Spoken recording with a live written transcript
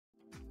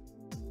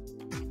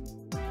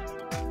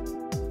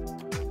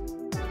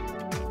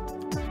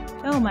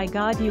Oh my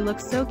god, you look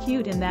so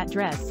cute in that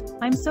dress.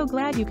 I'm so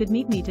glad you could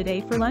meet me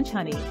today for lunch,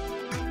 honey.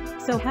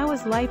 So how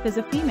is life as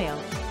a female?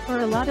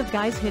 Are a lot of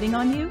guys hitting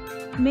on you?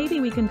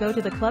 Maybe we can go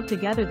to the club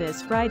together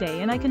this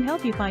Friday and I can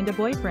help you find a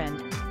boyfriend.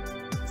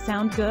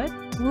 Sound good?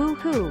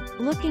 Woohoo,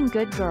 looking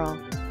good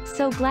girl.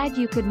 So glad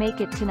you could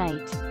make it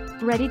tonight.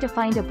 Ready to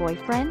find a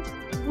boyfriend?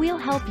 We'll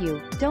help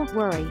you, don't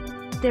worry.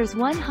 There's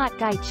one hot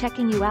guy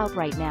checking you out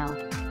right now.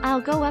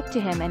 I'll go up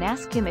to him and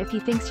ask him if he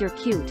thinks you're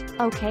cute,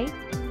 okay?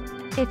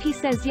 If he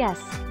says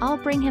yes, I'll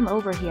bring him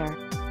over here.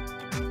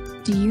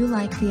 Do you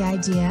like the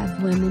idea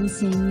of women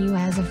seeing you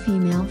as a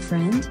female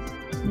friend?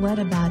 What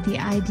about the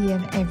idea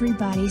of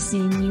everybody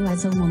seeing you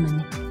as a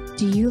woman?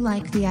 Do you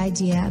like the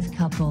idea of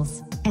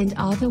couples, and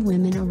all the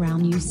women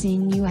around you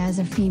seeing you as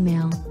a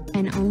female,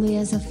 and only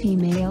as a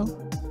female?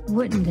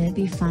 Wouldn't it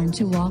be fun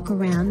to walk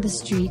around the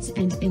streets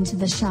and into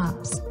the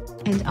shops,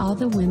 and all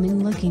the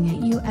women looking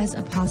at you as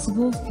a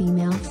possible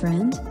female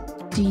friend?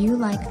 Do you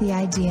like the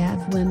idea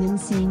of women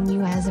seeing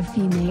you as a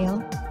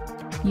female?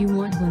 You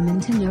want women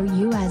to know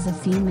you as a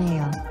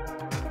female.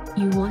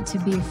 You want to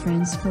be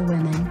friends for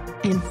women,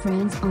 and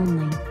friends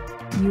only.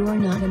 You are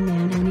not a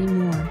man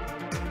anymore.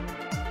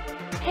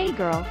 Hey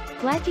girl,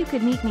 glad you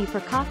could meet me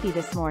for coffee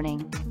this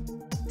morning.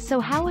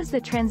 So how is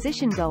the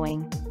transition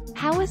going?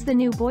 How is the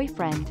new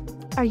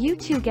boyfriend? Are you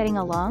two getting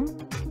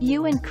along?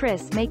 You and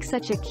Chris make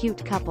such a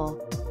cute couple.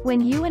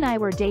 When you and I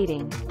were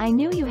dating, I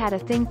knew you had a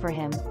thing for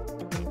him.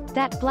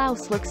 That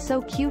blouse looks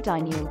so cute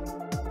on you.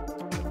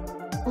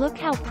 Look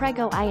how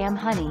preggo I am,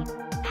 honey.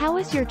 How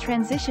is your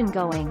transition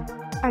going?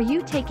 Are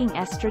you taking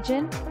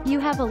estrogen? You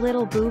have a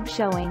little boob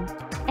showing.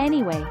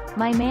 Anyway,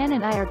 my man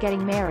and I are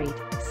getting married,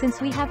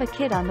 since we have a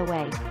kid on the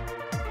way.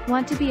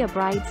 Want to be a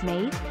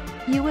bridesmaid?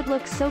 You would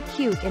look so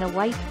cute in a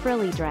white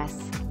frilly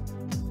dress.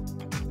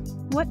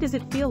 What does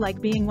it feel like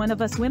being one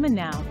of us women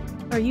now?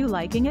 Are you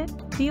liking it?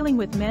 Dealing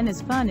with men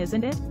is fun,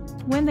 isn't it?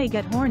 When they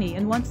get horny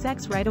and want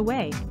sex right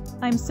away.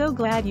 I'm so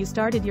glad you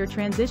started your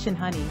transition,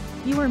 honey.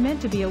 You were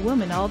meant to be a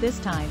woman all this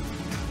time.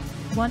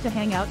 Want to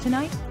hang out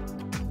tonight?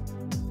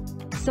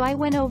 So I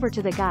went over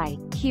to the guy,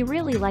 he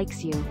really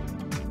likes you.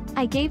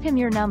 I gave him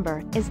your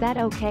number, is that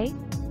okay?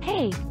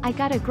 Hey, I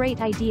got a great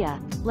idea,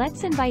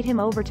 let's invite him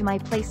over to my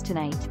place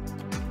tonight.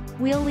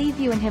 We'll leave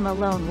you and him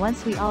alone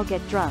once we all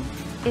get drunk.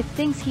 If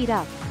things heat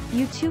up,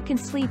 you two can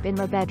sleep in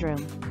my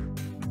bedroom.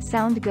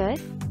 Sound good?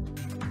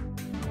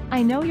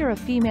 I know you're a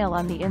female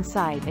on the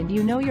inside and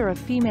you know you're a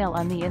female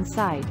on the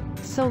inside,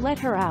 so let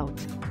her out.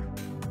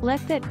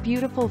 Let that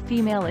beautiful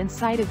female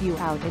inside of you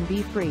out and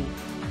be free.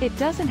 It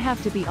doesn't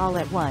have to be all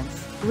at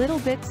once, little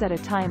bits at a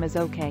time is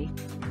okay.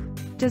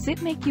 Does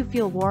it make you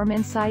feel warm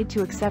inside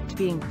to accept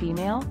being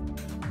female?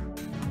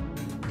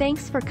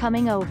 Thanks for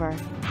coming over.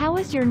 How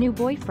is your new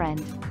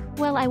boyfriend?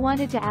 Well, I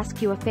wanted to ask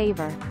you a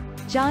favor.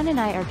 John and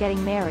I are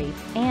getting married,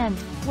 and,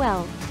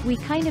 well, we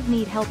kind of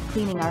need help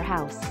cleaning our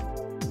house.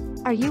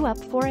 Are you up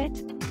for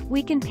it?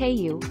 We can pay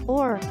you,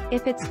 or,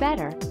 if it's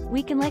better,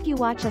 we can let you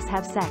watch us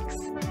have sex.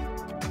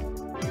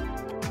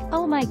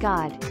 Oh my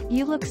god,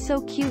 you look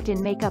so cute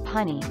in makeup,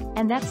 honey,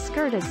 and that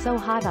skirt is so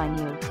hot on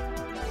you.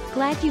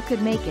 Glad you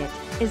could make it.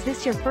 Is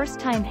this your first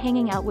time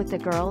hanging out with the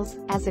girls,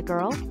 as a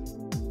girl?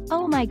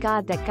 Oh my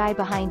god, that guy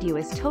behind you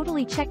is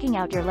totally checking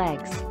out your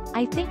legs.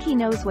 I think he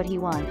knows what he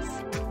wants.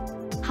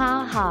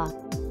 Ha ha.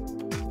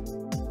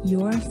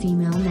 You're a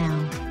female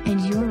now, and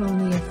you're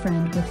only a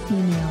friend with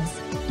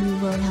females. You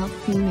will help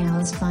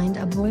females find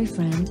a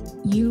boyfriend,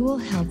 you will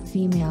help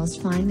females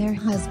find their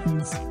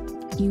husbands.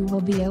 You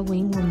will be a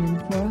wing woman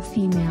for a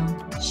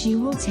female, she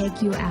will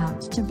take you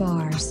out to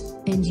bars,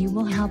 and you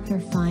will help her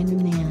find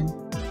a man.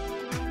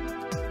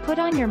 Put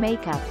on your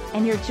makeup,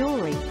 and your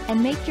jewelry,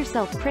 and make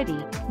yourself pretty,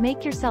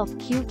 make yourself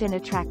cute and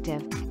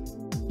attractive.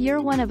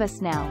 You're one of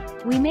us now,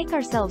 we make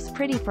ourselves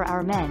pretty for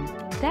our men,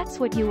 that's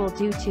what you will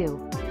do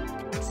too.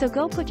 So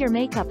go put your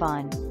makeup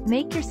on,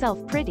 make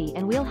yourself pretty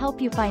and we'll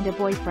help you find a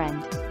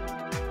boyfriend.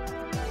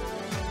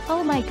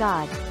 Oh my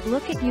god,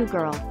 look at you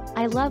girl,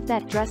 I love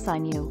that dress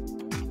on you.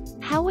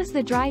 How was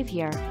the drive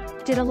here?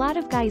 Did a lot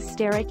of guys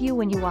stare at you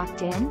when you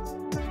walked in?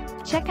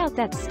 Check out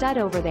that stud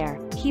over there,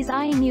 he's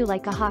eyeing you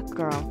like a hawk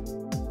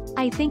girl.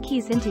 I think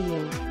he's into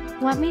you.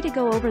 Want me to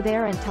go over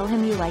there and tell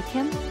him you like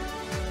him?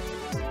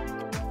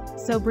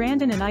 So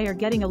Brandon and I are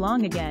getting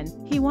along again,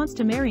 he wants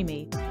to marry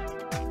me.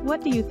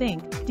 What do you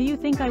think? Do you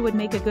think I would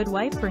make a good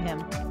wife for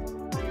him?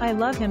 I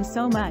love him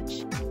so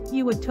much.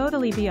 You would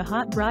totally be a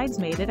hot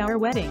bridesmaid at our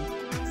wedding.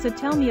 So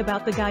tell me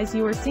about the guys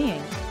you are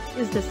seeing.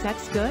 Is the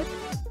sex good?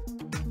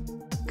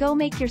 Go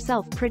make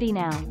yourself pretty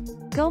now.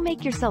 Go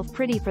make yourself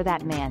pretty for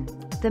that man.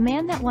 The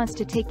man that wants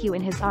to take you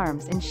in his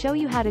arms and show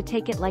you how to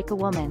take it like a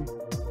woman.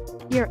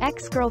 Your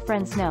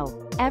ex-girlfriends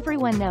know.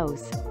 Everyone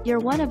knows. You're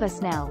one of us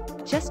now,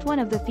 just one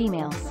of the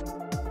females.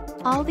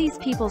 All these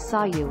people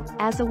saw you,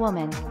 as a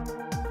woman.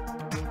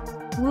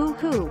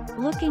 Woohoo,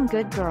 looking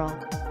good girl.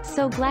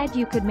 So glad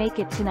you could make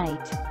it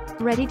tonight.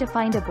 Ready to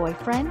find a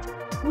boyfriend?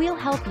 We'll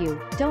help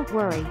you, don't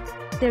worry.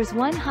 There's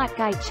one hot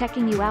guy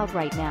checking you out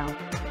right now.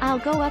 I'll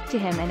go up to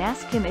him and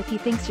ask him if he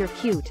thinks you're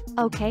cute,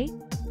 okay?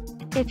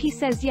 If he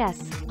says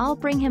yes, I'll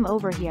bring him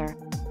over here.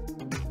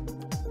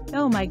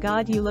 Oh my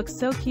god, you look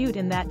so cute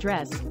in that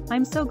dress.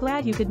 I'm so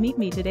glad you could meet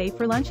me today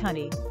for lunch,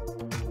 honey.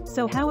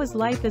 So how is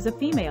life as a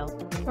female?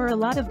 Are a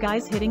lot of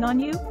guys hitting on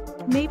you?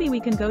 Maybe we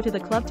can go to the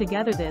club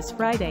together this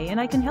Friday and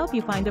I can help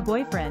you find a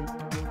boyfriend.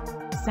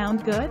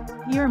 Sound good?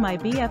 You're my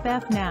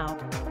BFF now.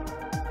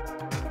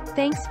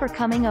 Thanks for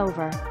coming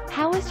over.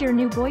 How is your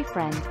new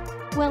boyfriend?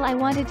 Well, I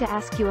wanted to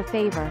ask you a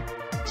favor.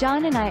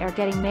 John and I are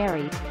getting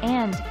married,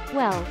 and,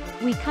 well,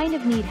 we kind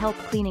of need help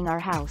cleaning our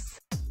house.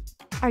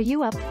 Are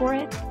you up for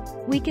it?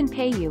 We can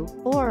pay you,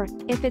 or,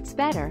 if it's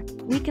better,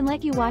 we can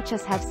let you watch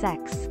us have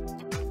sex.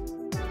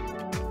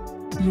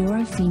 You're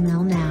a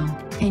female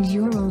now, and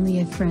you're only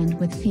a friend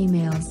with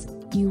females.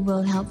 You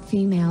will help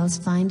females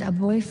find a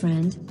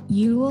boyfriend,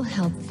 you will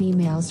help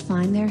females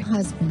find their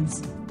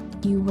husbands.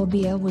 You will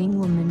be a wing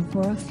woman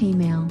for a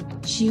female,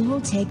 she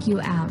will take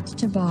you out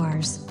to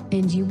bars,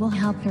 and you will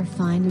help her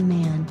find a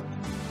man.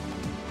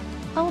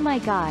 Oh my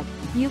god,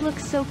 you look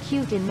so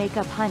cute in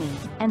makeup, honey,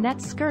 and that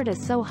skirt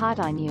is so hot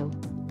on you.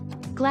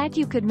 Glad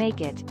you could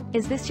make it.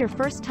 Is this your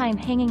first time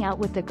hanging out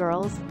with the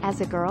girls,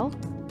 as a girl?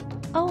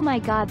 Oh my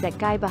god, that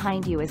guy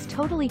behind you is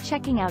totally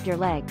checking out your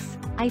legs.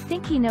 I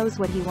think he knows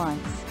what he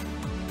wants.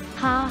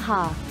 Ha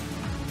ha.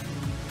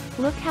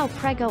 Look how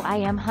preggo I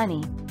am,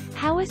 honey.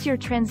 How is your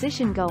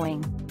transition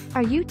going?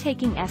 Are you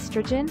taking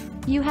estrogen?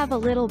 You have a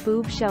little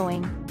boob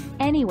showing.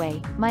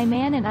 Anyway, my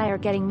man and I are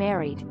getting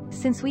married,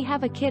 since we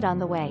have a kid on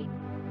the way.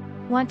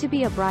 Want to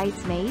be a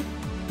bridesmaid?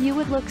 You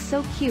would look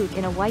so cute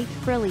in a white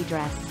frilly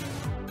dress.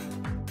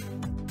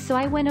 So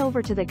I went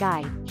over to the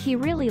guy, he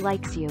really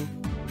likes you.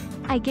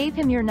 I gave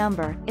him your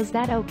number, is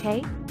that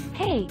okay?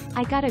 Hey,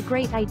 I got a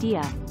great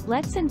idea,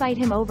 let's invite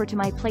him over to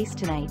my place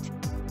tonight.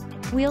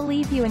 We'll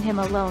leave you and him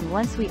alone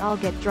once we all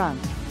get drunk.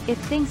 If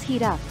things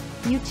heat up,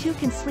 you two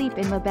can sleep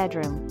in my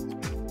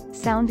bedroom.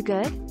 Sound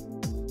good?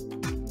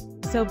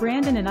 So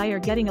Brandon and I are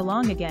getting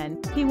along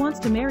again, he wants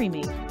to marry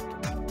me.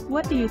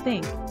 What do you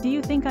think? Do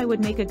you think I would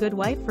make a good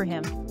wife for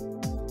him?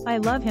 I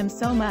love him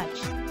so much.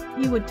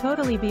 You would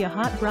totally be a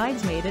hot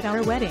bridesmaid at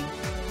our wedding.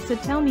 So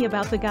tell me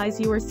about the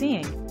guys you are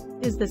seeing.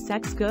 Is the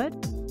sex good?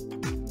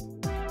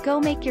 Go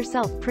make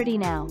yourself pretty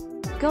now.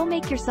 Go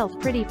make yourself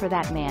pretty for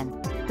that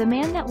man. The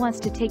man that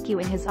wants to take you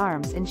in his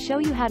arms and show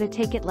you how to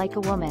take it like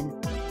a woman.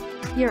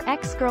 Your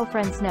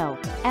ex-girlfriends know,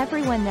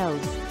 everyone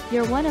knows,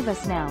 you're one of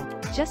us now,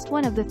 just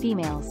one of the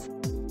females.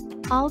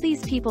 All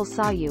these people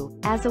saw you,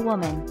 as a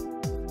woman.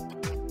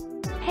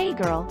 Hey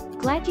girl,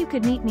 glad you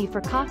could meet me for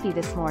coffee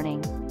this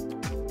morning.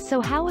 So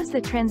how is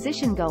the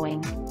transition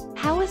going?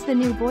 How is the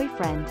new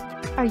boyfriend?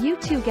 Are you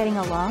two getting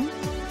along?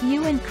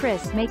 You and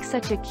Chris make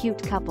such a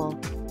cute couple.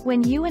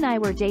 When you and I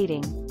were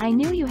dating, I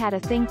knew you had a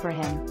thing for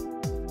him.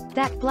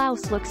 That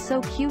blouse looks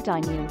so cute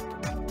on you.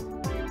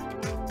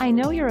 I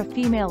know you're a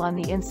female on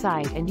the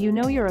inside and you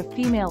know you're a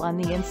female on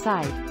the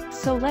inside,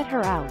 so let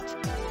her out.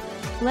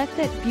 Let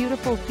that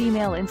beautiful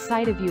female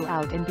inside of you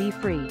out and be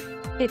free.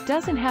 It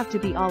doesn't have to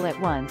be all at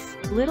once,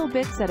 little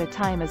bits at a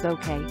time is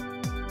okay.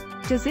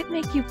 Does it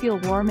make you feel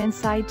warm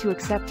inside to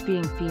accept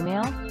being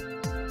female?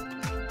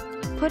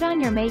 Put on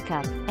your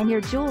makeup, and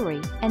your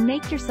jewelry, and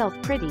make yourself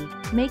pretty,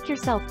 make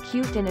yourself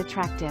cute and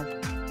attractive.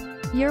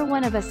 You're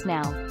one of us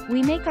now,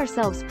 we make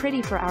ourselves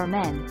pretty for our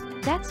men,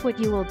 that's what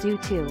you will do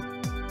too.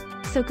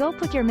 So go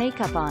put your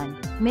makeup on,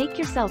 make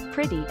yourself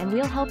pretty and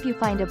we'll help you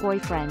find a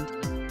boyfriend.